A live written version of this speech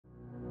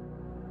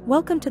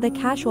Welcome to the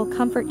Casual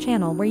Comfort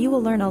channel, where you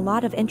will learn a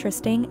lot of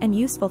interesting and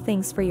useful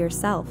things for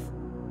yourself.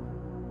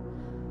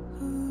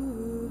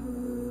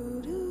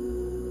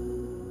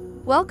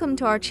 Welcome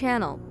to our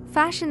channel,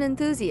 fashion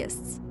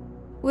enthusiasts.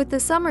 With the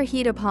summer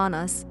heat upon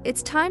us,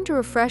 it's time to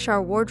refresh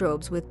our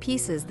wardrobes with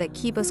pieces that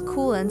keep us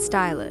cool and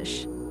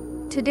stylish.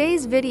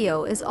 Today's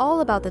video is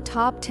all about the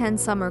top 10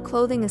 summer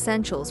clothing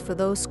essentials for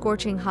those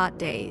scorching hot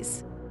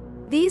days.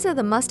 These are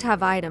the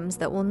must-have items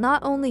that will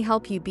not only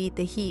help you beat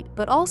the heat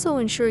but also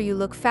ensure you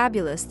look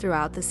fabulous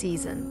throughout the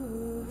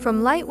season.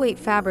 From lightweight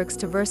fabrics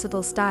to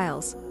versatile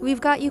styles, we've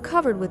got you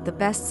covered with the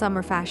best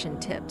summer fashion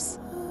tips.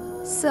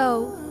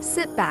 So,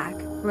 sit back,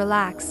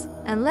 relax,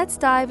 and let's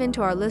dive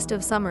into our list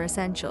of summer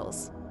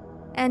essentials.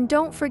 And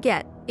don't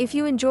forget, if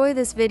you enjoy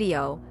this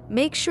video,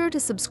 make sure to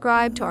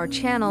subscribe to our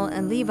channel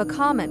and leave a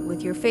comment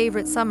with your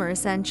favorite summer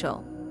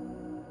essential.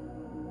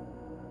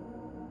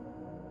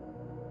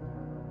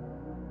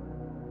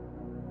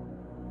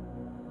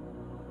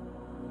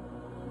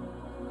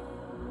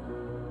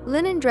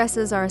 Linen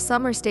dresses are a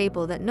summer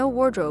staple that no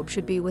wardrobe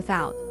should be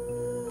without.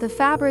 The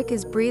fabric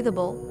is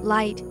breathable,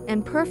 light,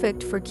 and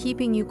perfect for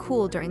keeping you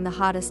cool during the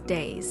hottest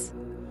days.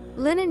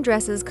 Linen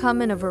dresses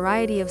come in a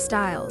variety of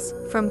styles,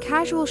 from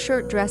casual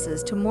shirt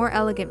dresses to more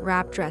elegant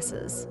wrap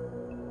dresses.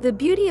 The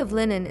beauty of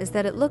linen is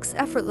that it looks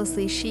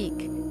effortlessly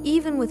chic,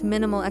 even with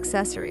minimal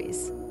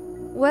accessories.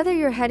 Whether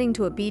you're heading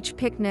to a beach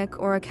picnic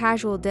or a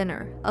casual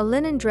dinner, a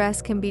linen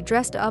dress can be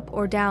dressed up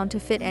or down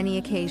to fit any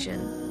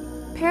occasion.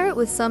 Pair it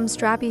with some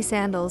strappy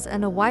sandals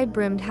and a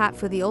wide-brimmed hat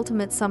for the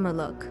ultimate summer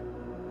look.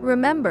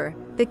 Remember,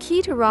 the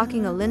key to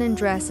rocking a linen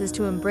dress is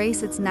to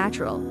embrace its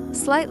natural,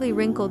 slightly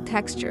wrinkled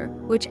texture,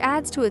 which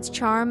adds to its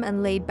charm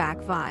and laid-back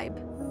vibe.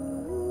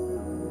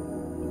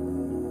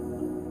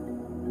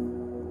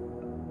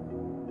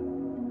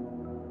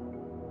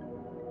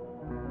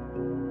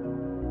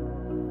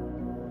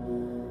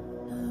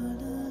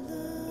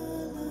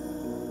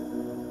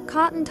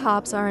 Cotton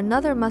tops are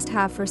another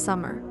must-have for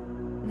summer.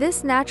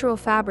 This natural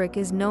fabric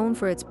is known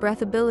for its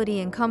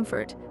breathability and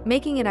comfort,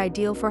 making it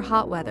ideal for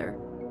hot weather.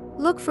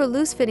 Look for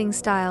loose-fitting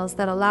styles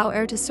that allow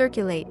air to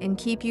circulate and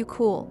keep you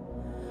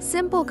cool.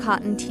 Simple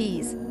cotton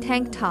tees,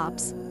 tank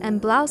tops,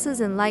 and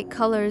blouses in light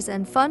colors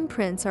and fun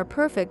prints are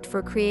perfect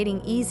for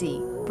creating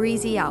easy,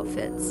 breezy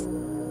outfits.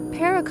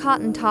 Pair a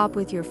cotton top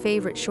with your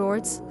favorite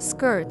shorts,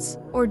 skirts,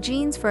 or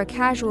jeans for a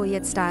casual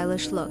yet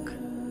stylish look.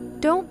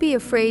 Don't be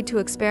afraid to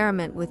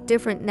experiment with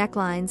different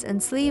necklines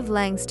and sleeve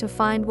lengths to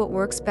find what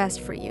works best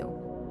for you.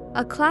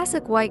 A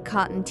classic white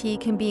cotton tee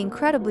can be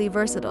incredibly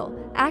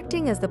versatile,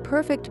 acting as the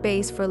perfect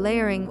base for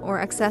layering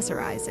or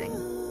accessorizing.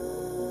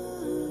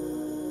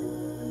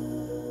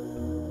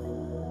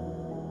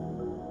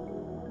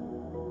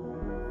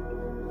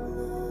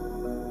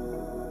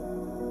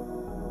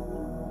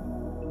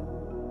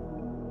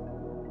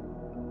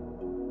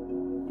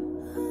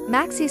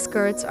 Maxi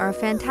skirts are a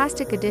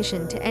fantastic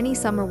addition to any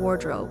summer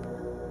wardrobe.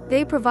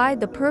 They provide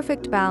the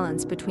perfect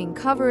balance between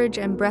coverage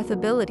and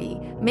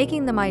breathability,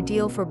 making them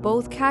ideal for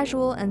both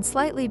casual and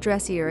slightly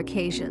dressier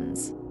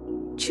occasions.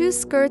 Choose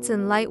skirts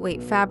in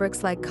lightweight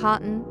fabrics like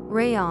cotton,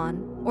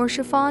 rayon, or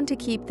chiffon to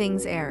keep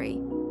things airy.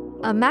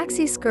 A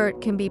maxi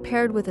skirt can be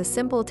paired with a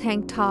simple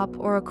tank top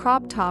or a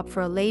crop top for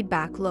a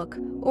laid-back look,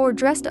 or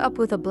dressed up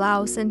with a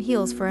blouse and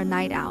heels for a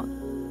night out.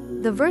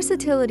 The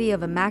versatility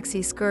of a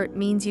maxi skirt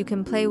means you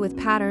can play with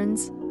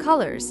patterns,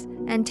 colors,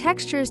 and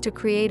textures to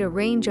create a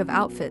range of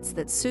outfits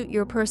that suit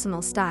your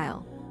personal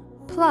style.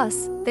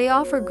 Plus, they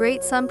offer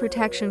great sun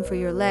protection for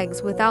your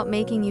legs without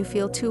making you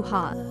feel too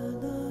hot.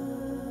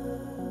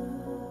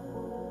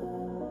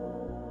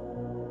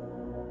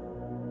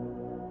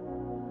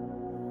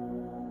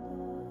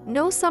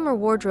 No summer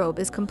wardrobe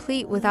is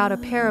complete without a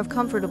pair of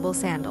comfortable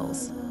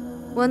sandals.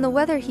 When the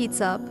weather heats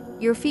up,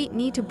 your feet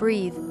need to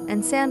breathe,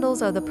 and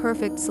sandals are the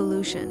perfect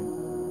solution.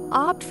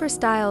 Opt for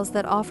styles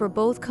that offer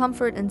both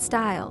comfort and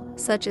style,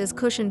 such as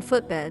cushioned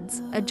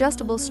footbeds,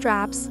 adjustable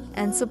straps,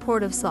 and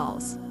supportive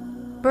soles.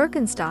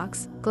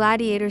 Birkenstocks,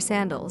 gladiator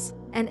sandals,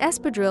 and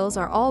espadrilles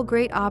are all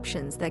great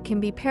options that can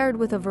be paired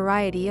with a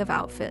variety of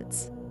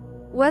outfits.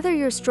 Whether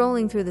you're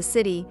strolling through the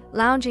city,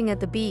 lounging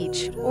at the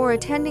beach, or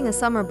attending a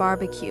summer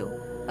barbecue,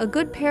 a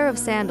good pair of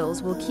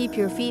sandals will keep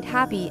your feet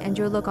happy and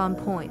your look on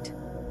point.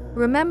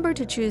 Remember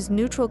to choose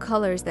neutral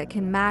colors that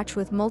can match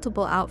with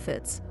multiple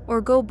outfits, or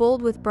go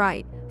bold with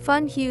bright,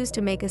 fun hues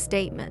to make a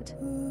statement.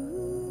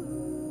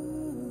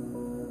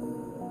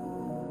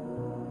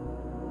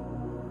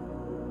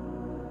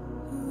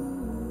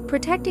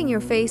 Protecting your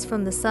face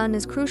from the sun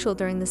is crucial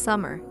during the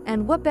summer,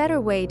 and what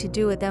better way to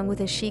do it than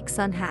with a chic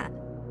sun hat?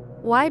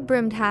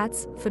 Wide-brimmed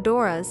hats,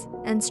 fedoras,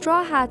 and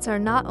straw hats are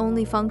not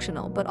only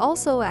functional but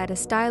also add a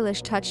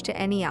stylish touch to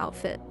any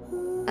outfit.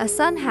 A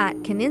sun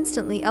hat can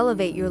instantly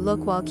elevate your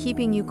look while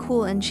keeping you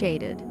cool and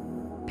shaded.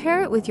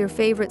 Pair it with your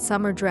favorite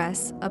summer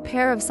dress, a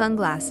pair of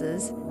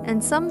sunglasses,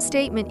 and some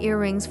statement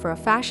earrings for a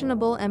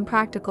fashionable and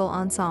practical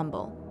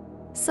ensemble.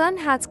 Sun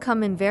hats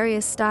come in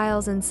various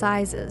styles and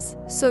sizes,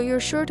 so you're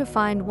sure to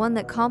find one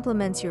that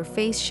complements your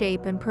face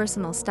shape and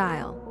personal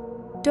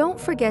style. Don't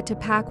forget to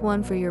pack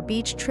one for your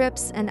beach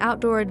trips and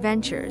outdoor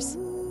adventures.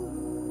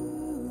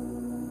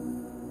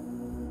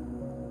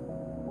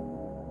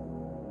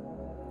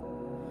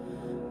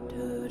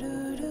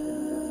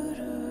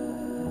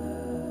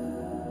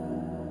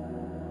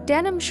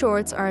 Denim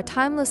shorts are a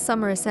timeless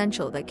summer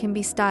essential that can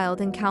be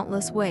styled in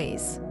countless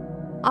ways.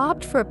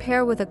 Opt for a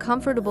pair with a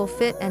comfortable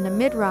fit and a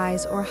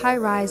mid-rise or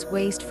high-rise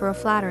waist for a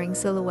flattering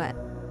silhouette.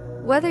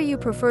 Whether you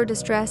prefer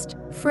distressed,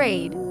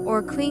 frayed,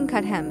 or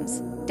clean-cut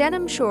hems,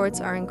 denim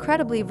shorts are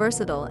incredibly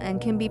versatile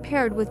and can be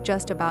paired with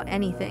just about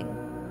anything.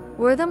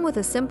 Wear them with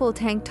a simple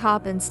tank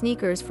top and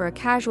sneakers for a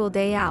casual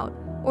day out,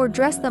 or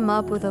dress them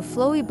up with a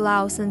flowy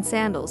blouse and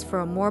sandals for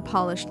a more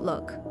polished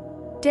look.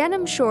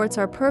 Denim shorts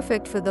are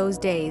perfect for those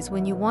days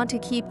when you want to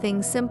keep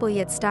things simple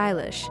yet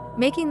stylish,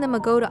 making them a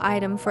go-to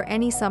item for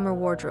any summer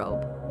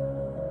wardrobe.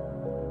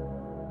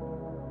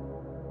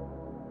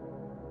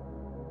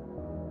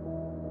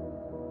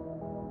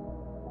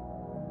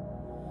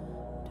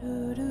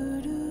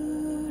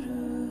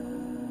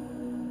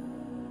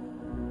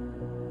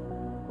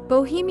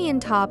 Bohemian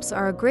tops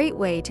are a great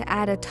way to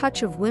add a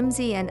touch of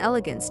whimsy and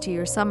elegance to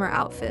your summer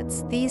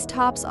outfits. These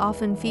tops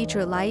often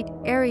feature light,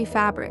 airy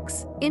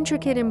fabrics,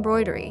 intricate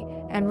embroidery,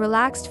 and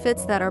relaxed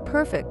fits that are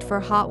perfect for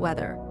hot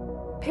weather.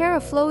 Pair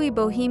a flowy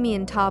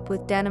bohemian top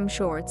with denim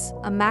shorts,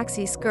 a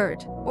maxi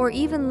skirt, or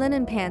even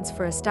linen pants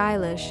for a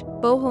stylish,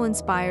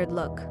 boho-inspired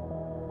look.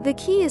 The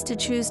key is to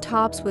choose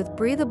tops with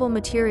breathable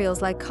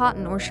materials like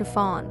cotton or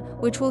chiffon,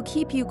 which will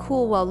keep you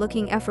cool while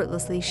looking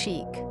effortlessly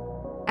chic.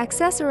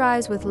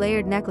 Accessorize with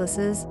layered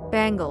necklaces,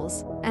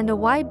 bangles, and a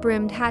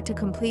wide-brimmed hat to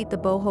complete the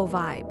boho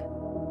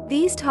vibe.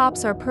 These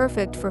tops are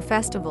perfect for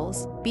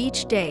festivals,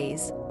 beach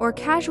days, or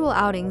casual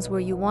outings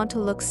where you want to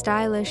look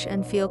stylish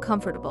and feel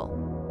comfortable.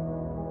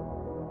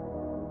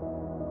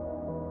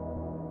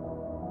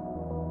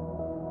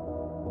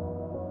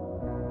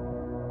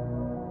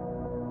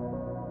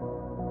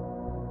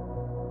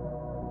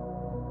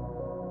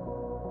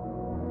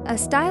 A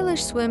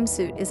stylish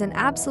swimsuit is an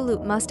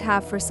absolute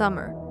must-have for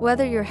summer,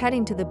 whether you're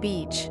heading to the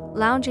beach,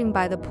 lounging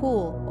by the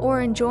pool,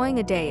 or enjoying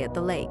a day at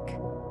the lake.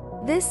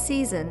 This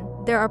season,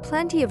 there are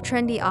plenty of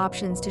trendy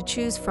options to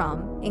choose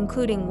from,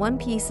 including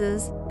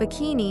one-pieces,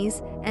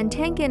 bikinis, and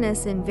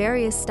tankinis in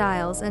various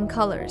styles and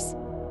colors.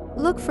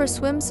 Look for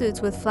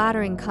swimsuits with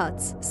flattering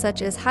cuts,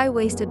 such as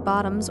high-waisted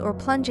bottoms or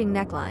plunging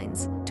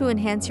necklines, to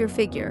enhance your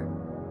figure.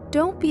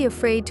 Don't be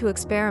afraid to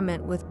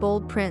experiment with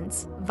bold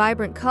prints,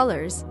 vibrant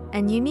colors,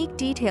 and unique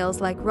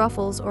details like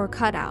ruffles or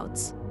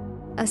cutouts.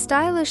 A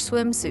stylish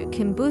swimsuit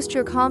can boost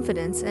your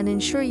confidence and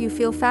ensure you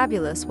feel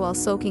fabulous while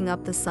soaking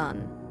up the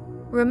sun.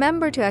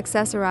 Remember to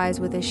accessorize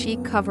with a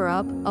chic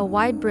cover-up, a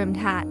wide-brimmed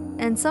hat,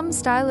 and some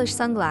stylish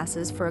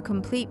sunglasses for a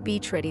complete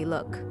beach-ready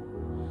look.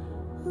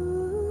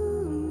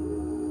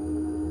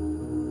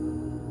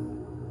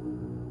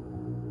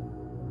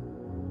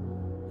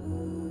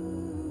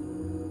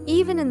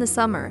 Even in the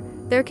summer,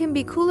 there can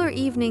be cooler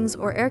evenings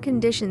or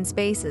air-conditioned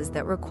spaces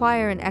that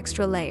require an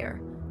extra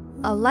layer.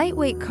 A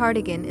lightweight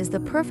cardigan is the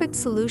perfect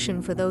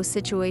solution for those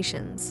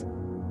situations.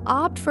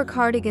 Opt for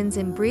cardigans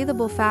in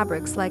breathable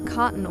fabrics like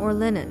cotton or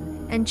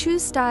linen, and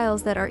choose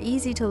styles that are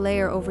easy to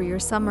layer over your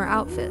summer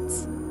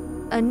outfits.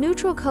 A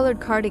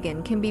neutral-colored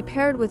cardigan can be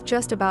paired with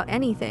just about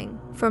anything,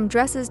 from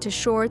dresses to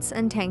shorts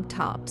and tank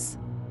tops.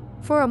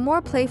 For a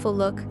more playful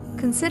look,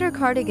 consider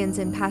cardigans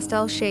in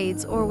pastel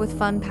shades or with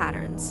fun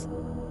patterns.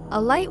 A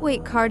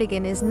lightweight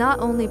cardigan is not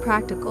only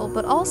practical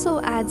but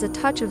also adds a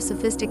touch of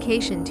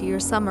sophistication to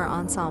your summer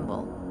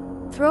ensemble.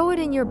 Throw it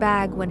in your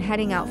bag when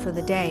heading out for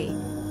the day,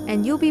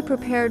 and you'll be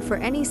prepared for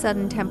any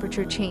sudden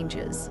temperature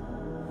changes.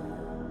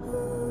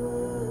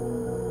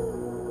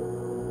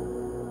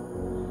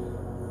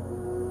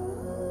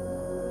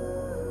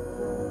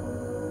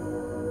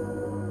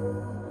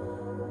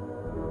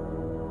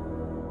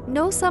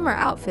 No summer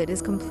outfit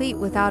is complete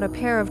without a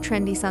pair of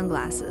trendy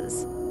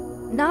sunglasses.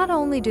 Not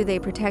only do they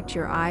protect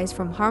your eyes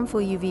from harmful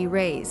UV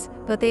rays,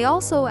 but they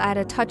also add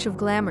a touch of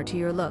glamour to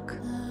your look.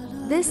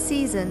 This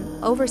season,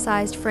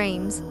 oversized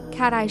frames,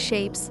 cat-eye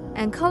shapes,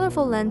 and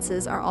colorful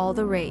lenses are all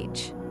the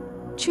rage.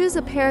 Choose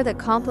a pair that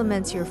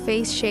complements your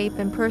face shape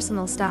and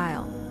personal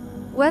style.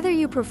 Whether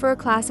you prefer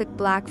classic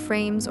black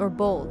frames or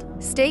bold,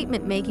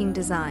 statement-making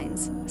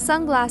designs,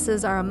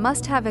 sunglasses are a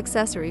must-have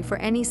accessory for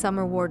any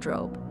summer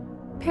wardrobe.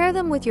 Pair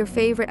them with your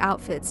favorite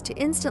outfits to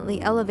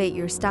instantly elevate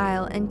your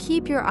style and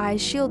keep your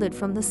eyes shielded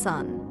from the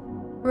sun.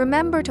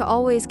 Remember to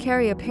always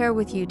carry a pair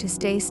with you to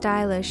stay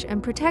stylish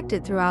and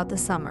protected throughout the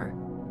summer.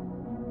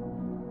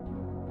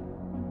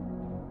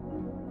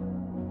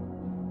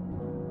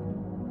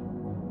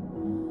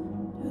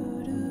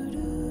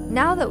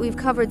 Now that we've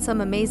covered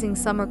some amazing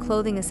summer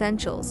clothing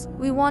essentials,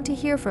 we want to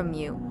hear from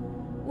you.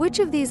 Which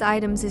of these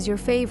items is your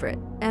favorite,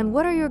 and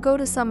what are your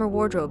go-to summer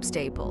wardrobe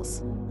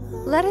staples?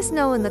 Let us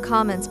know in the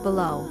comments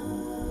below.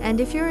 And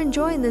if you're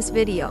enjoying this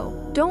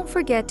video, don't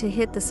forget to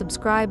hit the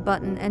subscribe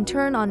button and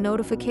turn on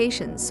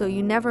notifications so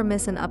you never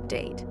miss an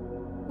update.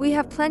 We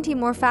have plenty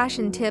more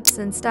fashion tips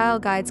and style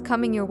guides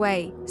coming your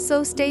way,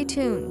 so stay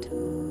tuned.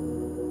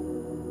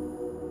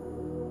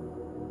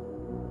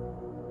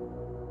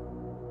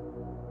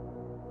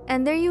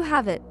 And there you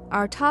have it,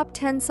 our top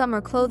 10 summer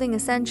clothing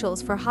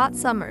essentials for hot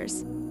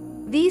summers.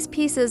 These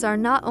pieces are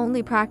not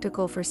only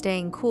practical for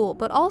staying cool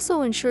but also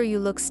ensure you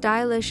look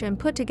stylish and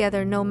put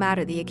together no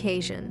matter the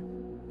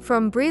occasion.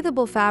 From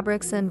breathable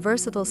fabrics and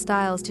versatile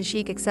styles to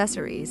chic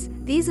accessories,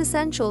 these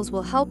essentials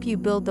will help you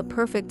build the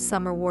perfect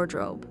summer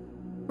wardrobe.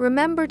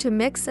 Remember to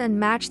mix and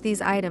match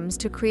these items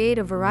to create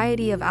a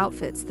variety of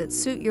outfits that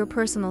suit your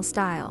personal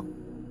style.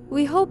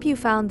 We hope you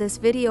found this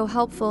video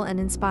helpful and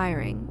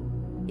inspiring.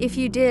 If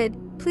you did,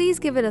 please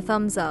give it a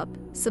thumbs up,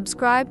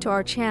 subscribe to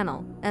our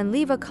channel, and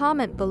leave a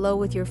comment below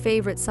with your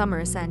favorite summer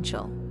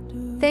essential.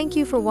 Thank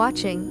you for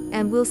watching,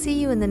 and we'll see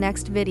you in the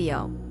next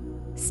video.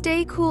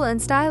 Stay cool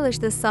and stylish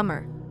this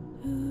summer.